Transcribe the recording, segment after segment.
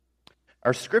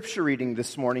Our scripture reading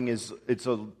this morning it's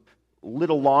a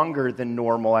little longer than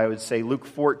normal, I would say. Luke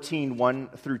 14, 1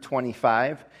 through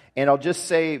 25. And I'll just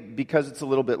say, because it's a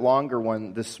little bit longer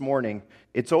one this morning,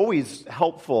 it's always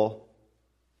helpful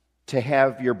to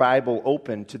have your Bible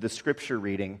open to the scripture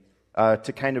reading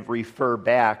to kind of refer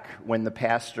back when the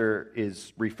pastor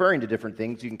is referring to different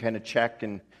things. You can kind of check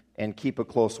and keep a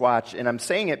close watch. And I'm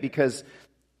saying it because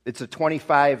it's a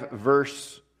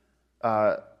 25-verse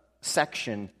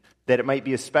section that it might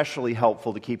be especially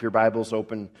helpful to keep your Bibles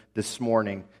open this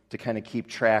morning to kind of keep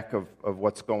track of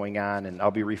what's going on. And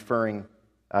I'll be referring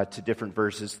to different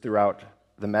verses throughout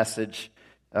the message.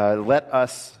 Let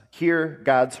us hear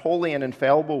God's holy and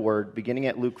infallible word, beginning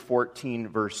at Luke 14,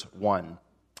 verse 1.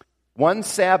 One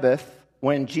Sabbath,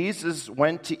 when Jesus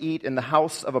went to eat in the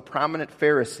house of a prominent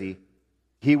Pharisee,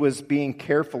 he was being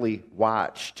carefully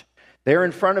watched. There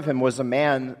in front of him was a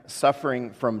man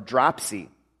suffering from dropsy.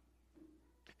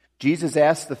 Jesus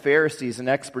asked the Pharisees and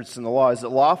experts in the law, "Is it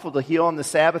lawful to heal on the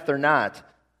Sabbath or not?"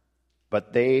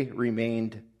 But they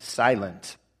remained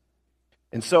silent.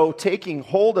 And so, taking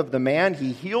hold of the man,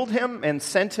 he healed him and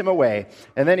sent him away.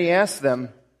 And then he asked them,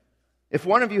 "If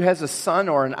one of you has a son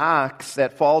or an ox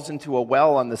that falls into a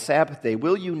well on the Sabbath day,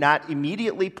 will you not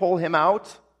immediately pull him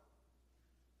out?"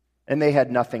 And they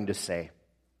had nothing to say.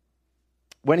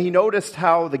 When he noticed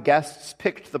how the guests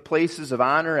picked the places of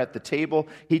honor at the table,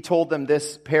 he told them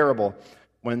this parable.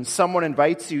 When someone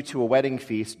invites you to a wedding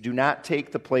feast, do not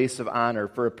take the place of honor,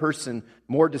 for a person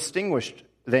more distinguished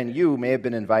than you may have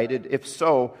been invited. If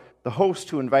so, the host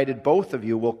who invited both of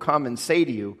you will come and say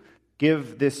to you,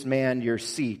 "Give this man your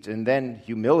seat," and then,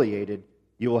 humiliated,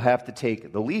 you will have to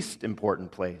take the least important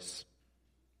place.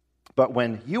 But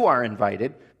when you are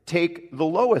invited, take the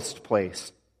lowest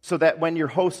place, so that when your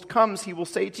host comes, he will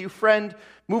say to you, "Friend,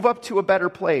 move up to a better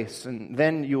place," and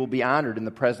then you will be honored in the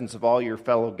presence of all your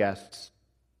fellow guests.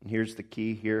 And here's the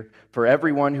key here. For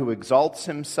everyone who exalts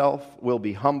himself will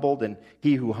be humbled, and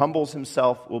he who humbles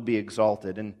himself will be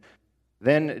exalted. And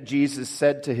then Jesus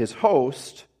said to his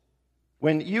host,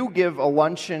 "When you give a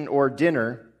luncheon or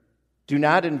dinner, do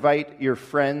not invite your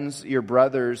friends, your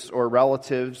brothers or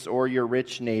relatives, or your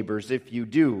rich neighbors. If you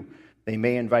do, they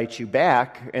may invite you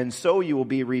back, and so you will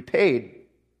be repaid.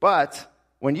 But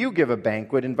when you give a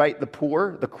banquet, invite the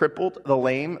poor, the crippled, the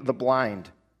lame, the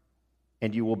blind,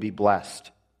 and you will be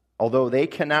blessed. Although they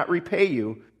cannot repay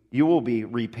you, you will be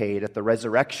repaid at the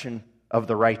resurrection of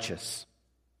the righteous."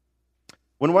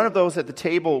 When one of those at the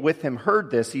table with him heard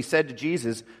this, he said to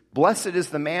Jesus, "Blessed is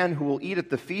the man who will eat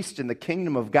at the feast in the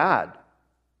kingdom of God."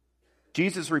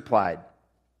 Jesus replied,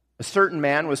 "A certain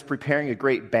man was preparing a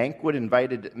great banquet,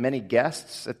 invited many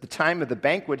guests. At the time of the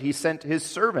banquet, he sent his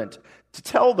servant to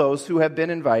tell those who have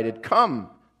been invited, 'Come,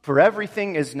 for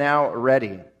everything is now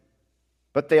ready.'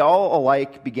 But they all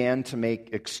alike began to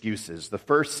make excuses. The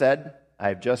first said, 'I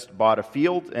have just bought a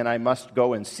field, and I must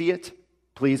go and see it.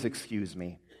 Please excuse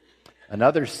me.'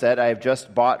 Another said, 'I have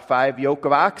just bought 5 yoke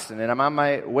of oxen, and I'm on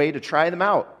my way to try them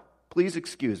out. Please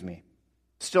excuse me.'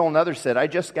 Still another said, 'I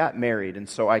just got married, and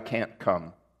so I can't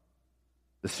come.'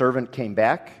 The servant came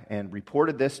back and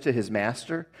reported this to his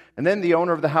master. And then the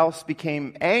owner of the house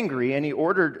became angry, and he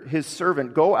ordered his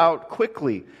servant, 'Go out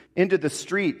quickly into the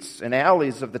streets and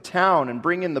alleys of the town and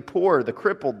bring in the poor, the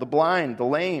crippled, the blind, the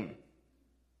lame.'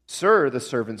 'Sir,' the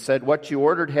servant said, 'what you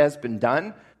ordered has been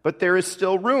done, but there is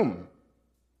still room.'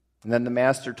 And then the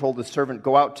master told the servant,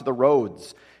 'Go out to the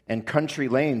roads and country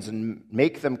lanes and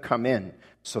make them come in,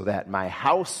 so that my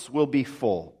house will be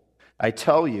full. I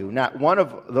tell you, not one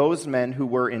of those men who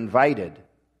were invited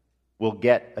will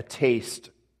get a taste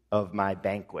of my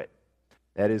banquet.'"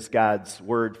 That is God's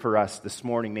word for us this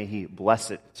morning. May He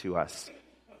bless it to us.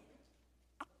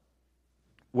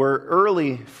 We're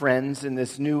early friends in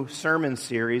this new sermon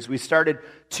series. We started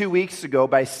 2 weeks ago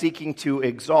by seeking to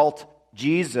exalt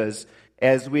Jesus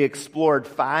as we explored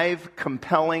 5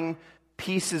 compelling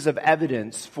pieces of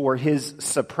evidence for His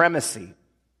supremacy.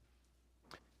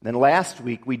 Then last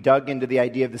week, we dug into the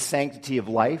idea of the sanctity of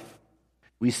life.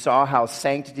 We saw how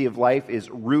sanctity of life is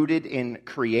rooted in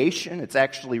creation. It's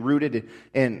actually rooted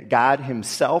in God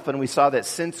Himself. And we saw that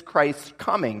since Christ's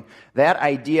coming, that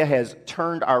idea has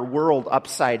turned our world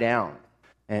upside down.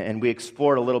 And we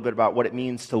explored a little bit about what it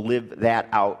means to live that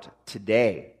out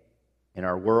today in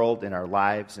our world, in our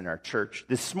lives, in our church.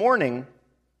 This morning,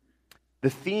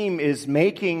 the theme is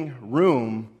making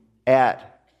room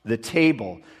at the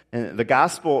table. And the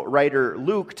gospel writer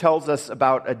Luke tells us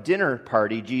about a dinner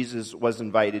party Jesus was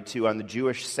invited to on the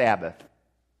Jewish Sabbath.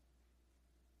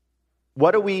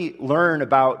 What do we learn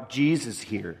about Jesus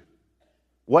here?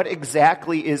 What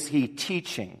exactly is He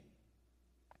teaching?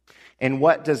 And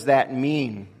what does that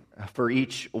mean for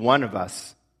each one of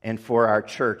us and for our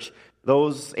church.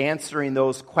 Answering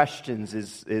those questions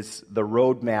is the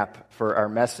roadmap for our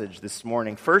message this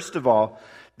morning. First of all,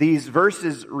 these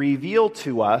verses reveal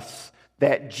to us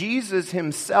that Jesus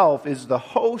himself is the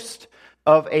host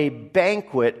of a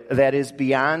banquet that is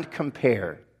beyond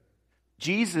compare.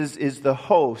 Jesus is the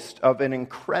host of an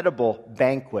incredible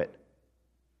banquet.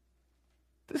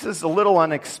 This is a little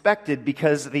unexpected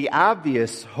because the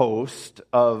obvious host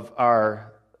of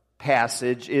our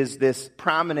passage is this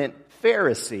prominent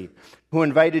Pharisee who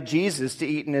invited Jesus to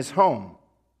eat in his home.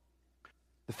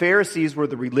 The Pharisees were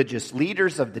the religious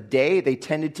leaders of the day. They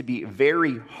tended to be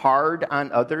very hard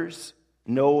on others,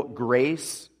 no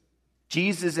grace.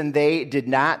 Jesus and they did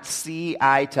not see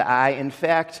eye to eye. In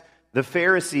fact, the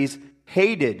Pharisees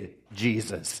hated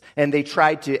Jesus, and they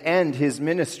tried to end his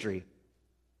ministry.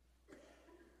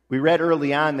 We read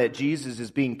early on that Jesus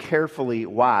is being carefully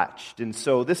watched, and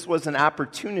so this was an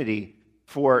opportunity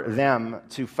for them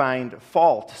to find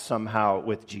fault somehow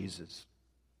with Jesus.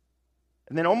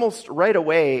 And then almost right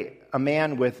away, a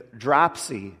man with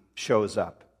dropsy shows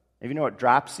up. If you know what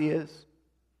dropsy is?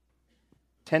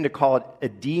 Tend to call it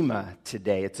edema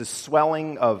today. It's a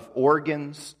swelling of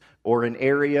organs or an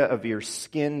area of your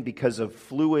skin because of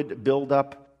fluid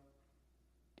buildup.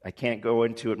 I can't go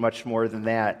into it much more than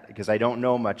that because I don't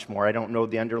know much more. I don't know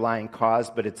the underlying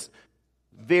cause, but it's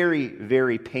very,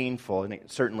 very painful, and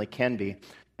it certainly can be.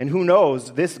 And who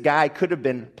knows, this guy could have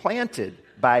been planted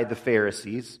by the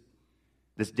Pharisees,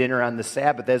 this dinner on the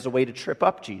Sabbath, as a way to trip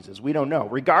up Jesus. We don't know.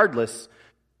 Regardless,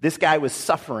 this guy was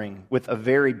suffering with a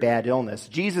very bad illness.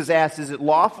 Jesus asked, is it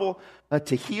lawful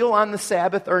to heal on the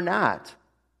Sabbath or not?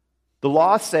 The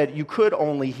law said you could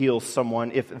only heal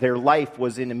someone if their life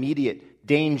was in immediate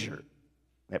danger.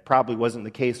 That probably wasn't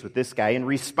the case with this guy. In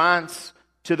response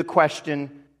to the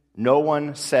question, no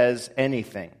one says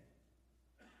anything.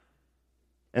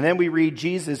 And then we read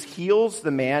Jesus heals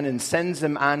the man and sends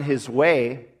him on his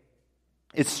way.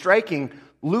 It's striking.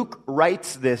 Luke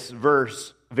writes this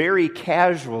verse very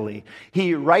casually.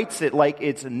 He writes it like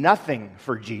it's nothing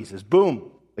for Jesus.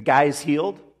 Boom, the guy's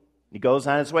healed. He goes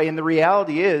on his way. And the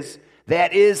reality is,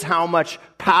 that is how much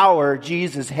power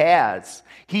Jesus has.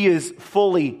 He is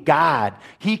fully God.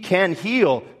 He can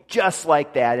heal just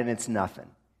like that, and it's nothing.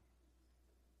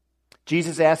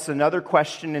 Jesus asks another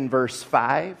question in verse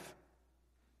 5,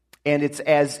 and it's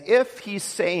as if he's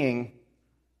saying,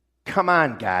 come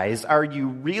on, guys, are you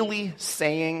really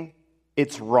saying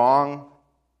it's wrong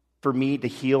for me to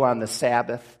heal on the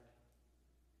Sabbath?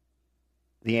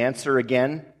 The answer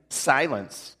again,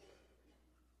 silence.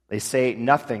 They say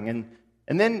nothing.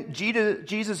 And then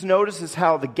Jesus notices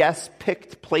how the guests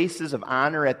picked places of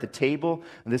honor at the table.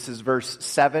 And this is verse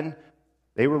 7.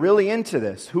 They were really into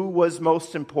this. Who was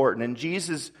most important? And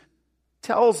Jesus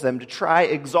tells them to try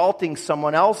exalting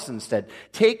someone else instead.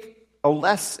 Take a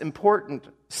less important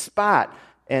spot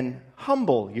and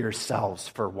humble yourselves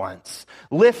for once.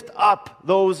 Lift up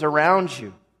those around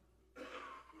you.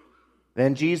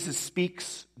 Then Jesus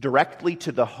speaks directly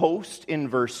to the host in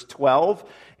verse 12,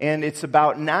 and it's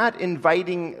about not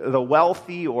inviting the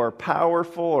wealthy or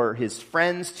powerful or his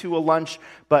friends to a lunch,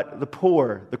 but the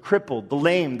poor, the crippled, the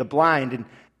lame, the blind. And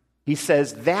he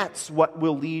says that's what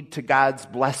will lead to God's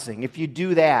blessing. If you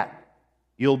do that,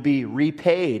 you'll be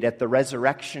repaid at the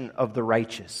resurrection of the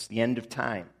righteous, the end of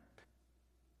time.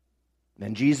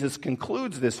 Then Jesus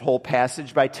concludes this whole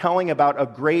passage by telling about a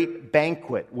great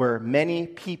banquet where many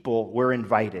people were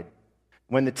invited.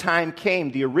 When the time came,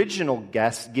 the original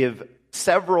guests give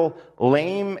several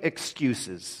lame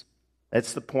excuses.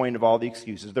 That's the point of all the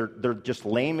excuses. They're just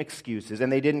lame excuses,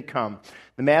 and they didn't come.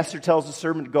 The master tells the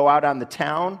servant to go out on the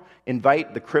town,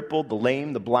 invite the crippled, the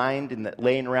lame, the blind, and the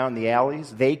laying around the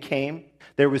alleys. They came.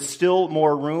 There was still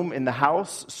more room in the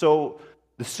house, so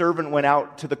the servant went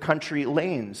out to the country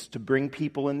lanes to bring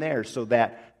people in there so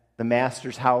that the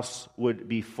master's house would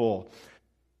be full.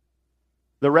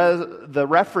 The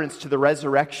reference to the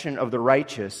resurrection of the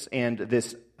righteous and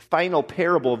this final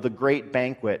parable of the great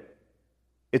banquet,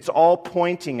 it's all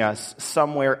pointing us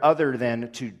somewhere other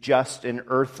than to just an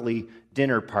earthly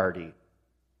dinner party.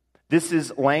 This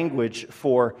is language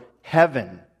for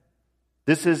heaven.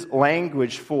 This is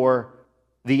language for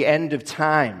the end of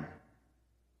time.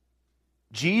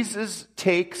 Jesus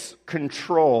takes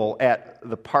control at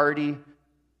the party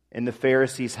in the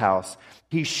Pharisees' house.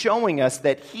 He's showing us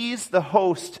that he's the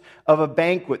host of a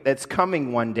banquet that's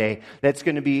coming one day that's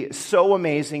going to be so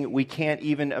amazing we can't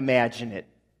even imagine it.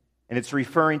 And it's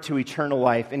referring to eternal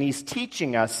life. And he's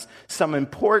teaching us some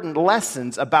important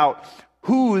lessons about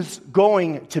who's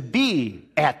going to be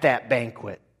at that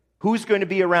banquet. Who's going to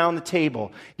be around the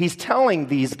table? He's telling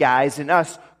these guys and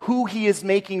us who he is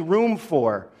making room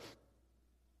for.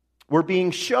 We're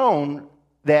being shown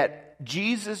that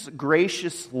Jesus'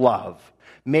 gracious love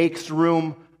makes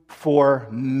room for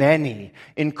many,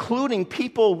 including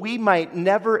people we might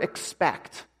never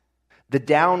expect. The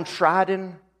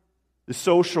downtrodden, the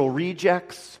social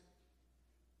rejects.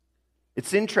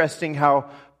 It's interesting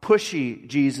how pushy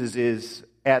Jesus is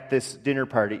at this dinner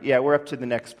party. Yeah, we're up to the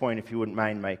next point, if you wouldn't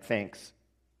mind, Mike. Thanks.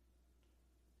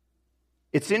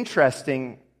 It's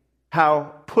interesting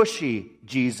how pushy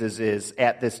Jesus is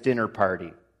at this dinner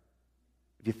party.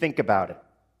 If you think about it.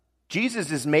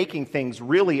 Jesus is making things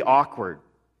really awkward.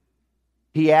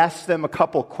 He asks them a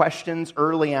couple questions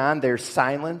early on. There's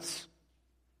silence.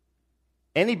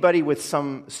 Anybody with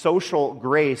some social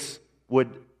grace would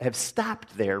have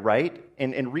stopped there, right?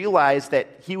 And realized that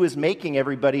he was making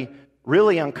everybody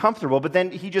really uncomfortable. But then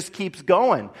he just keeps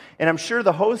going. And I'm sure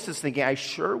the host is thinking, I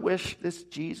sure wish this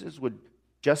Jesus would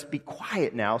just be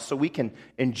quiet now so we can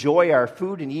enjoy our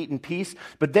food and eat in peace.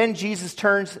 But then Jesus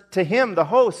turns to him, the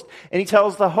host, and he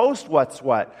tells the host what's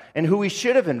what and who he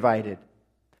should have invited.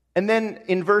 And then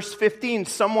in verse 15,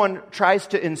 someone tries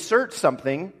to insert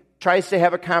something, tries to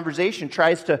have a conversation,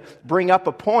 tries to bring up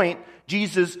a point.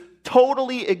 Jesus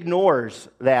totally ignores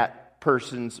that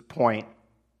person's point.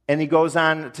 And he goes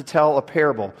on to tell a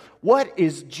parable. What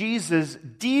is Jesus'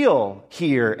 deal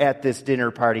here at this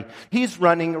dinner party? He's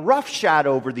running roughshod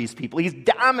over these people. He's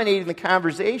dominating the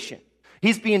conversation.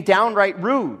 He's being downright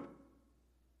rude.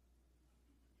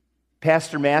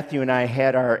 Pastor Matthew and I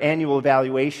had our annual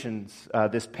evaluations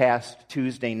this past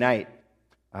Tuesday night.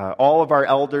 All of our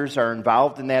elders are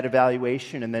involved in that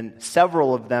evaluation, and then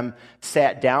several of them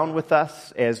sat down with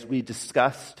us as we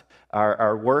discussed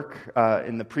our work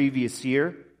in the previous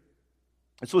year.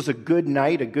 This was a good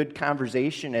night, a good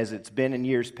conversation as it's been in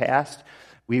years past.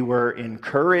 We were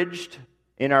encouraged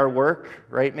in our work,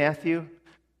 right, Matthew?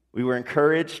 We were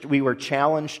encouraged. We were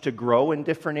challenged to grow in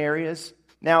different areas.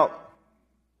 Now,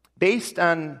 based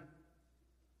on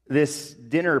this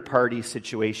dinner party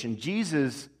situation,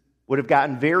 Jesus would have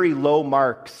gotten very low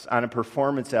marks on a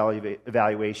performance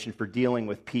evaluation for dealing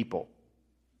with people.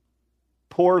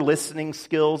 Poor listening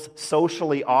skills,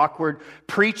 socially awkward,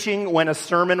 preaching when a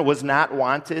sermon was not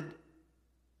wanted.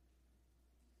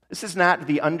 This is not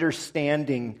the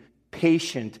understanding,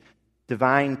 patient,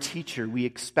 divine teacher we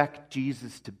expect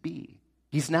Jesus to be.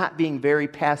 He's not being very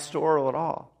pastoral at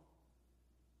all.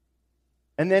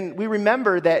 And then we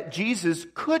remember that Jesus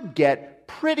could get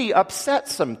pretty upset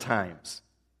sometimes.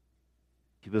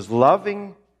 He was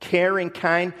loving, caring,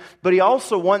 kind, but he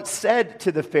also once said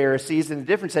to the Pharisees in a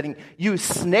different setting, "You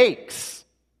snakes,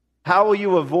 how will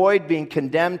you avoid being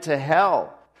condemned to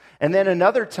hell?" And then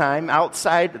another time,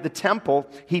 outside the temple,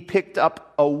 he picked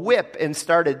up a whip and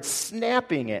started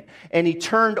snapping it. And he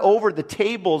turned over the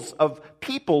tables of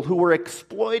people who were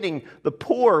exploiting the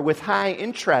poor with high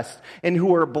interest and who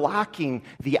were blocking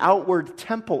the outward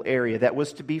temple area that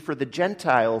was to be for the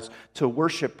Gentiles to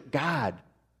worship God.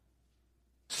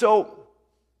 So,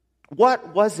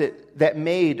 what was it that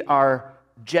made our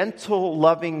gentle,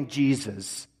 loving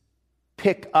Jesus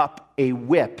pick up a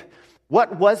whip?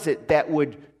 What was it that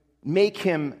would make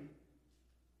him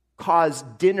cause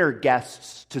dinner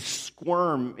guests to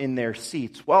squirm in their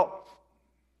seats? Well,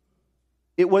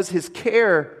 it was his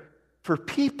care for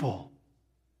people,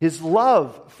 his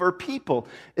love for people,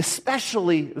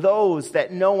 especially those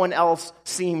that no one else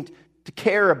seemed to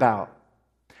care about.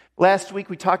 Last week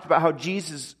we talked about how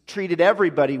Jesus treated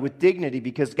everybody with dignity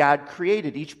because God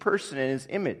created each person in his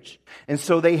image. And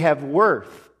so they have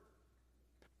worth.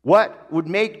 What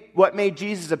made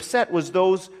Jesus upset was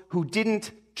those who didn't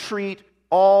treat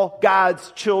all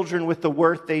God's children with the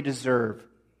worth they deserve.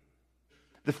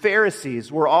 The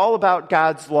Pharisees were all about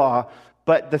God's law,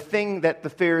 but the thing that the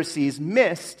Pharisees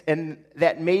missed and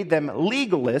that made them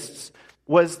legalists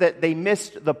was that they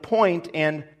missed the point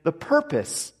and the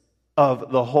purpose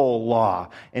of the whole law.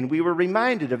 And we were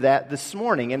reminded of that this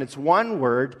morning. And it's one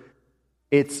word.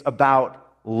 It's about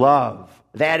love.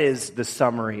 That is the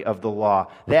summary of the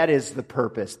law. That is the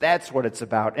purpose. That's what it's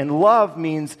about. And love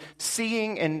means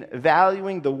seeing and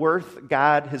valuing the worth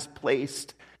God has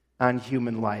placed on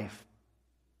human life.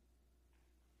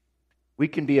 We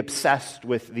can be obsessed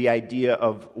with the idea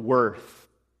of worth.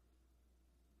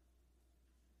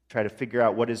 Try to figure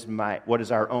out what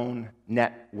is our own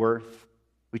net worth.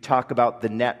 We talk about the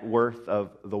net worth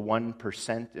of the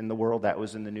 1% in the world. That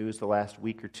was in the news the last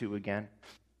week or two again.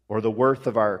 Or the worth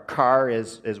of our car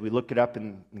as we look it up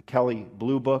in the Kelley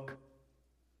Blue Book.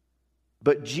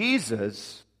 But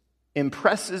Jesus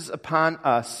impresses upon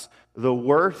us the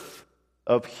worth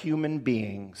of human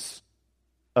beings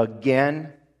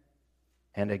again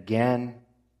and again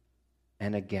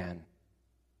and again.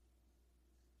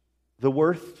 The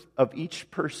worth of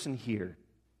each person here,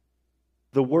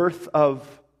 the worth of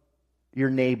your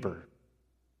neighbor.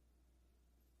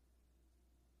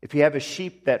 If you have a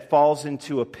sheep that falls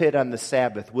into a pit on the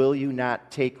Sabbath, will you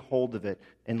not take hold of it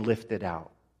and lift it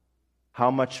out?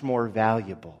 How much more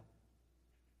valuable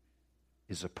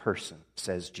is a person,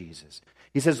 says Jesus.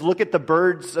 He says, look at the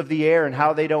birds of the air and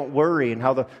how they don't worry and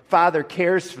how the Father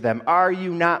cares for them. Are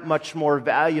you not much more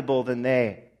valuable than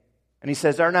they? And he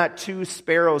says, are not 2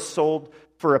 sparrows sold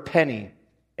for a penny?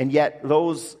 And yet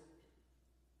those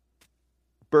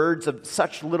birds of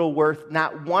such little worth,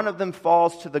 not one of them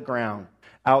falls to the ground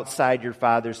outside your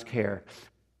Father's care.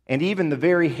 And even the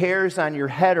very hairs on your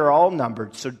head are all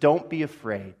numbered, so don't be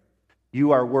afraid.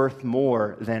 You are worth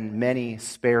more than many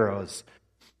sparrows.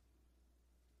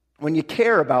 When you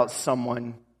care about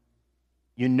someone,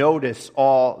 you notice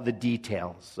all the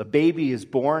details. A baby is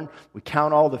born, we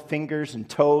count all the fingers and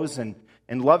toes, and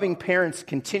loving parents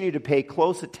continue to pay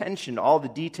close attention to all the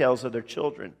details of their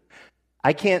children.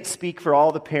 I can't speak for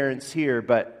all the parents here,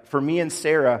 but for me and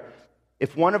Sarah,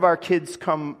 if one of our kids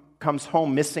comes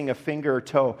home missing a finger or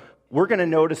toe, we're going to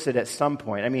notice it at some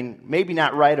point. I mean, maybe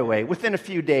not right away. Within a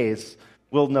few days,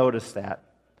 we'll notice that.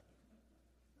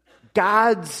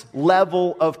 God's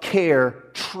level of care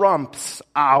trumps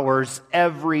ours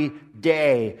every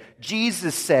day.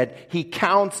 Jesus said He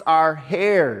counts our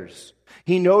hairs.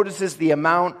 He notices the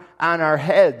amount on our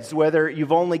heads, whether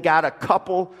you've only got a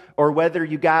couple or whether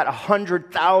you got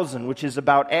 100,000, which is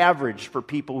about average for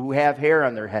people who have hair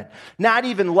on their head. Not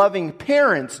even loving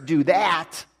parents do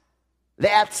that.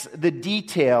 That's the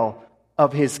detail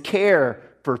of His care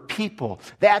for people.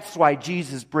 That's why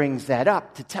Jesus brings that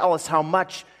up, to tell us how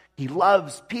much He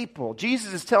loves people.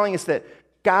 Jesus is telling us that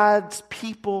God's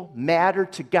people matter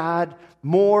to God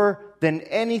more than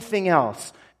anything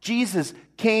else. Jesus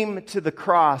came to the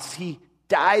cross. He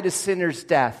died a sinner's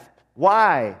death.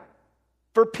 Why?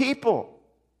 For people.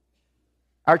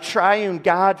 Our triune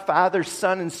God, Father,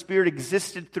 Son, and Spirit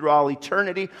existed through all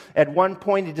eternity. At one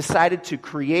point, He decided to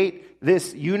create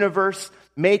this universe,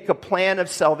 make a plan of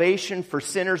salvation for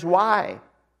sinners. Why?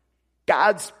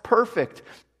 God's perfect.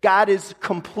 God is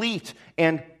complete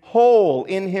and whole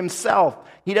in Himself.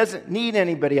 He doesn't need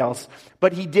anybody else.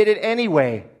 But He did it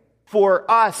anyway for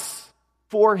us,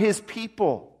 for His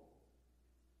people.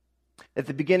 At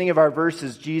the beginning of our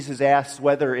verses, Jesus asks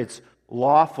whether it's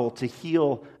lawful to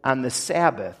heal on the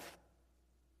Sabbath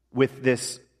with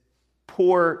this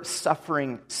poor,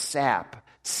 suffering sap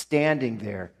standing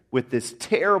there with this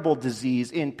terrible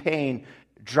disease, in pain,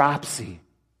 dropsy.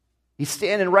 He's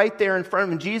standing right there in front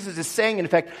of him. Jesus is saying, in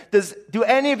fact, do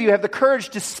any of you have the courage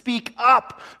to speak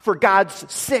up for God's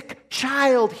sick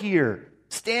child here,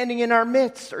 standing in our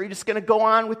midst? Or are you just going to go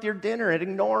on with your dinner and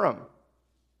ignore him?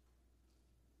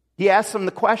 He asks them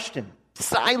the question.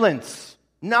 Silence.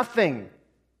 Nothing.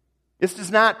 This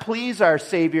does not please our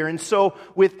Savior. And so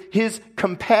with His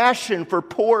compassion for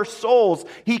poor souls,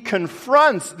 He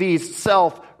confronts these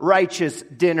self-righteous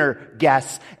dinner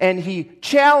guests and He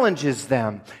challenges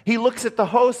them. He looks at the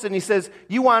host and He says,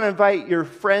 you want to invite your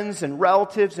friends and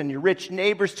relatives and your rich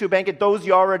neighbors to a banquet, those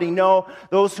you already know,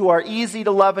 those who are easy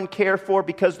to love and care for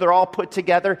because they're all put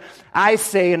together. I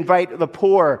say invite the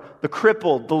poor, the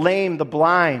crippled, the lame, the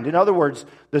blind. In other words,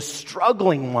 the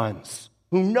struggling ones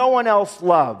who no one else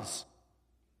loves.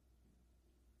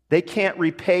 They can't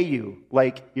repay you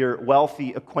like your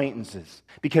wealthy acquaintances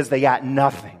because they got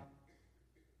nothing.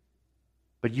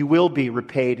 But you will be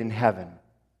repaid in heaven.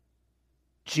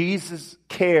 Jesus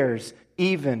cares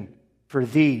even for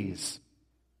these.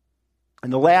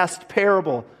 And the last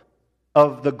parable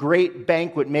of the great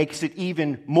banquet makes it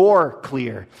even more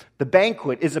clear. The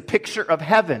banquet is a picture of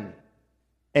heaven.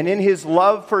 And in His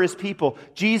love for His people,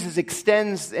 Jesus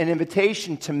extends an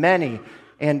invitation to many.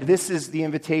 And this is the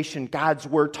invitation God's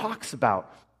Word talks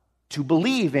about, to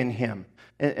believe in Him.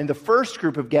 And the first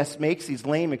group of guests makes these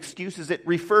lame excuses. It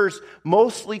refers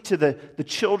mostly to the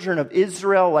children of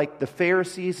Israel, like the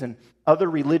Pharisees and other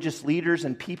religious leaders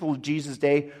and people of Jesus'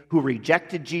 day who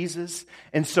rejected Jesus.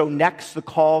 And so next the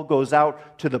call goes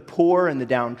out to the poor and the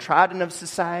downtrodden of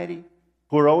society,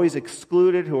 who are always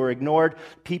excluded, who are ignored,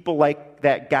 people like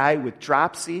that guy with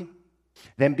dropsy.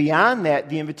 Then beyond that,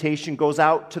 the invitation goes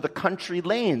out to the country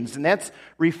lanes, and that's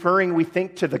referring, we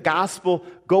think, to the gospel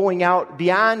going out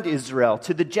beyond Israel,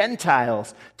 to the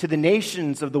Gentiles, to the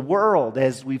nations of the world,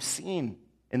 as we've seen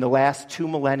in the last 2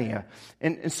 millennia.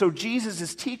 And so Jesus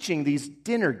is teaching these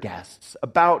dinner guests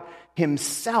about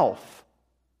Himself.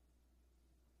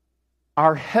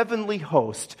 our heavenly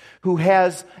host, who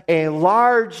has a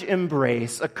large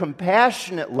embrace, a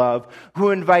compassionate love,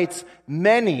 who invites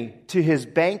many to his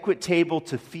banquet table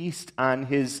to feast on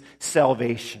his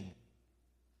salvation.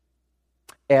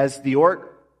 As the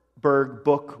Ortberg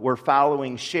book we're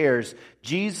following shares,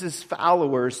 Jesus'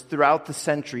 followers throughout the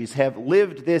centuries have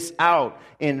lived this out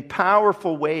in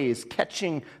powerful ways,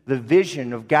 catching the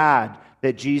vision of God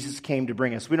that Jesus came to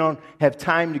bring us. We don't have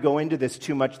time to go into this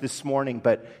too much this morning,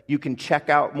 but you can check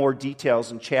out more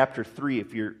details in chapter 3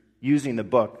 if you're using the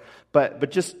book.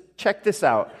 But just check this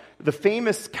out. The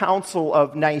famous Council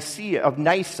of Nicaea,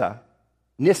 Nyssa,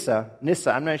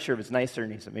 I'm not sure if it's Nyssa or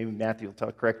Nyssa, maybe Matthew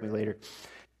will correct me later.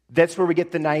 That's where we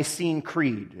get the Nicene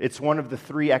Creed. It's one of the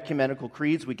 3 ecumenical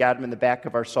creeds. We got them in the back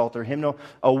of our Psalter hymnal.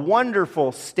 A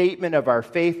wonderful statement of our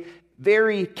faith,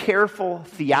 very careful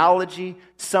theology,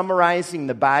 summarizing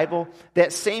the Bible.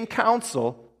 That same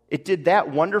council, it did that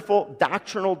wonderful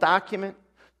doctrinal document,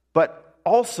 but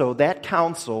also that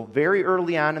council, very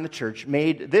early on in the church,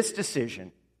 made this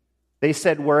decision. They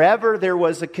said, wherever there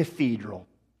was a cathedral,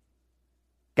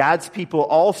 God's people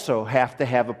also have to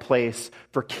have a place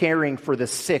for caring for the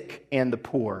sick and the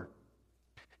poor.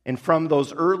 And from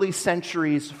those early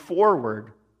centuries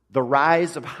forward, the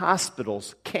rise of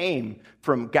hospitals came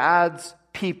from God's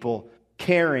people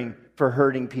caring for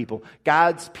hurting people,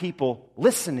 God's people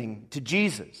listening to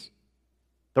Jesus.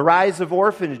 The rise of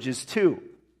orphanages, too.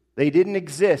 They didn't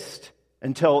exist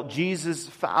until Jesus'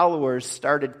 followers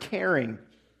started caring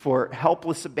for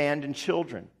helpless, abandoned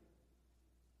children.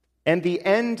 And the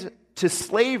end to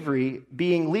slavery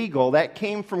being legal, that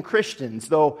came from Christians,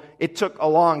 though it took a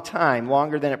long time,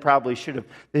 longer than it probably should have.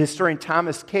 The historian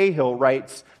Thomas Cahill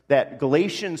writes that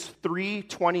Galatians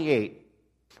 3:28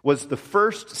 was the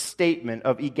first statement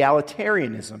of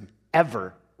egalitarianism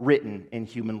ever written in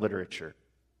human literature.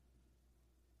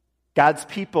 God's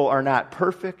people are not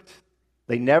perfect.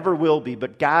 They never will be,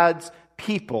 but God's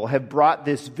people have brought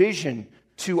this vision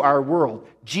to our world.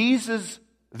 Jesus'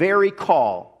 very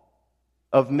call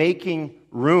of making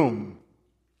room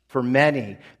for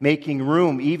many, making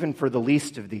room even for the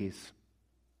least of these.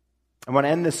 I want to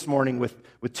end this morning with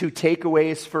 2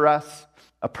 takeaways for us,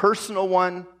 a personal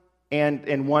one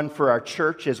and one for our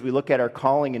church as we look at our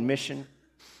calling and mission.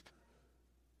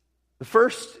 The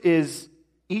first is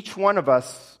each one of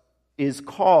us is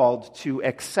called to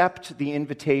accept the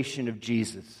invitation of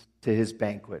Jesus to his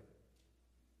banquet.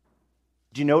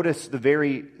 Do you notice the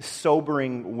very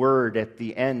sobering word at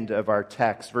the end of our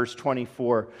text, verse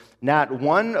 24? Not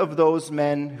one of those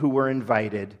men who were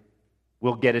invited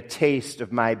will get a taste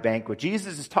of my banquet.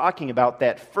 Jesus is talking about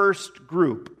that first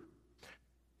group.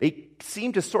 They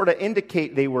seem to sort of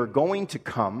indicate they were going to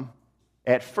come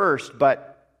at first,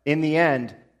 but in the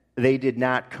end, they did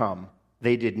not come.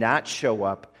 They did not show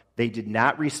up. They did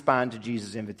not respond to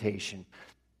Jesus' invitation.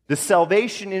 The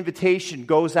salvation invitation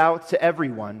goes out to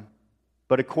everyone,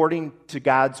 but according to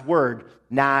God's word,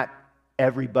 not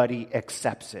everybody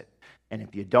accepts it. And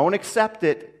if you don't accept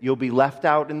it, you'll be left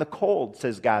out in the cold,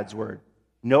 says God's word.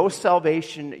 No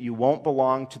salvation, you won't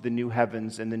belong to the new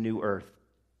heavens and the new earth.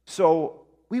 So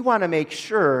we want to make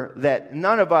sure that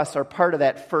none of us are part of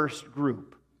that first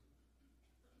group.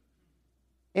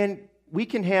 And we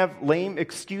can have lame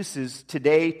excuses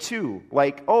today too,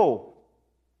 like, oh,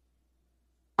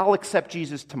 I'll accept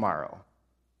Jesus tomorrow.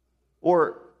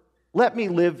 Or let me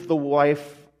live the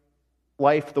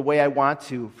life the way I want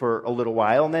to for a little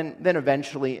while, and then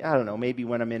eventually, I don't know, maybe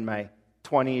when I'm in my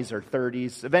 20s or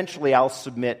 30s, eventually I'll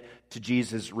submit to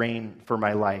Jesus' reign for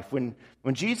my life. When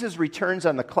Jesus returns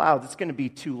on the clouds, it's going to be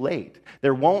too late.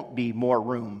 There won't be more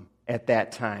room at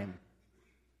that time.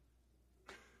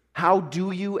 How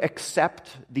do you accept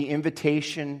the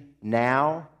invitation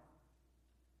now?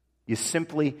 You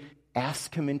simply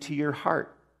ask him into your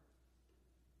heart.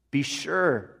 Be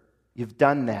sure you've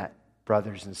done that,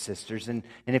 brothers and sisters. And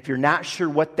if you're not sure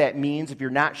what that means, if you're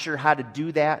not sure how to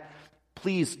do that,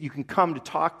 please, you can come to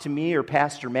talk to me or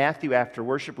Pastor Matthew after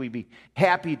worship. We'd be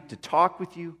happy to talk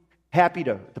with you, happy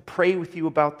to pray with you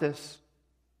about this.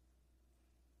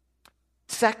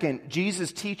 Second,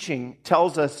 Jesus' teaching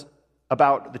tells us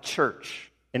about the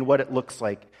church and what it looks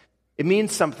like. It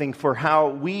means something for how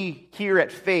we here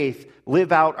at Faith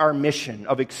live out our mission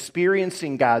of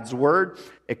experiencing God's word,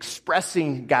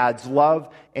 expressing God's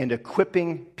love, and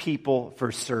equipping people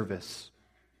for service.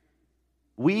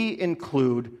 We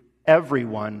include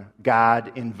everyone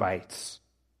God invites.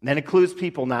 And that includes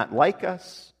people not like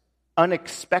us,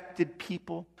 unexpected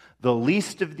people, the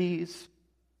least of these.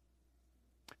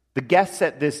 The guests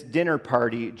at this dinner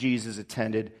party Jesus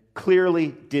attended clearly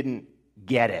didn't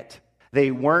get it.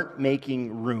 They weren't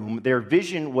making room. Their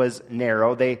vision was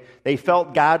narrow. They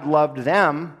felt God loved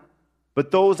them,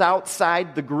 but those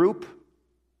outside the group,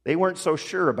 they weren't so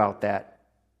sure about that.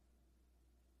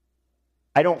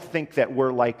 I don't think that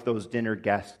we're like those dinner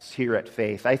guests here at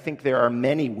Faith. I think there are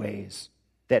many ways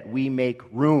that we make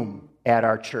room at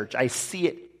our church. I see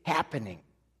it happening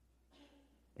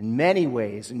in many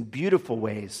ways, in beautiful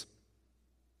ways.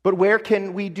 But where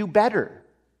can we do better?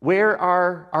 Where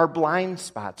are our blind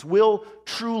spots? Will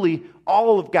truly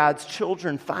all of God's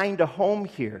children find a home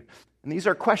here? And these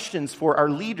are questions for our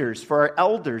leaders, for our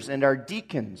elders and our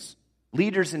deacons,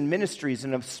 leaders in ministries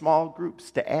and of small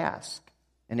groups to ask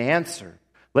and answer.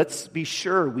 Let's be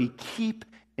sure we keep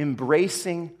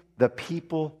embracing the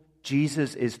people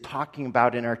Jesus is talking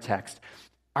about in our text.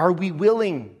 Are we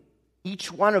willing,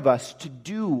 each one of us, to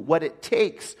do what it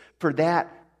takes for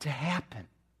that to happen?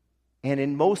 And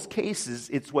in most cases,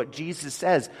 it's what Jesus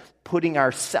says, putting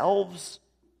ourselves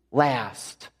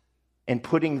last and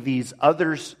putting these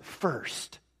others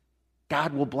first.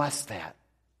 God will bless that.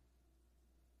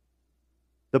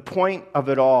 The point of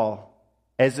it all,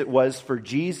 as it was for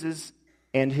Jesus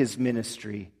and his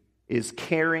ministry, is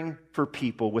caring for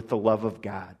people with the love of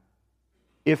God.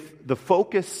 If the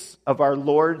focus of our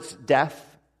Lord's death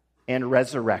and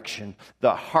resurrection,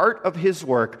 the heart of his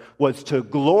work was to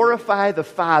glorify the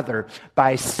Father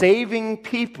by saving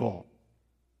people,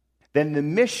 then the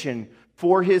mission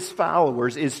for his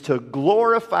followers is to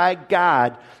glorify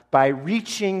God by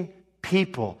reaching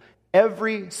people,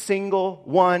 every single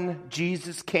one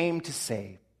Jesus came to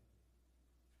save.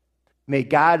 May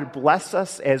God bless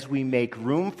us as we make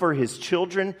room for his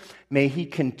children. May he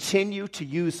continue to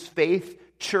use Faith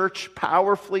Church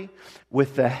powerfully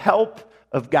with the help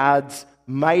of God's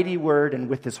mighty word and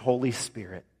with his Holy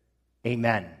Spirit.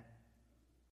 Amen.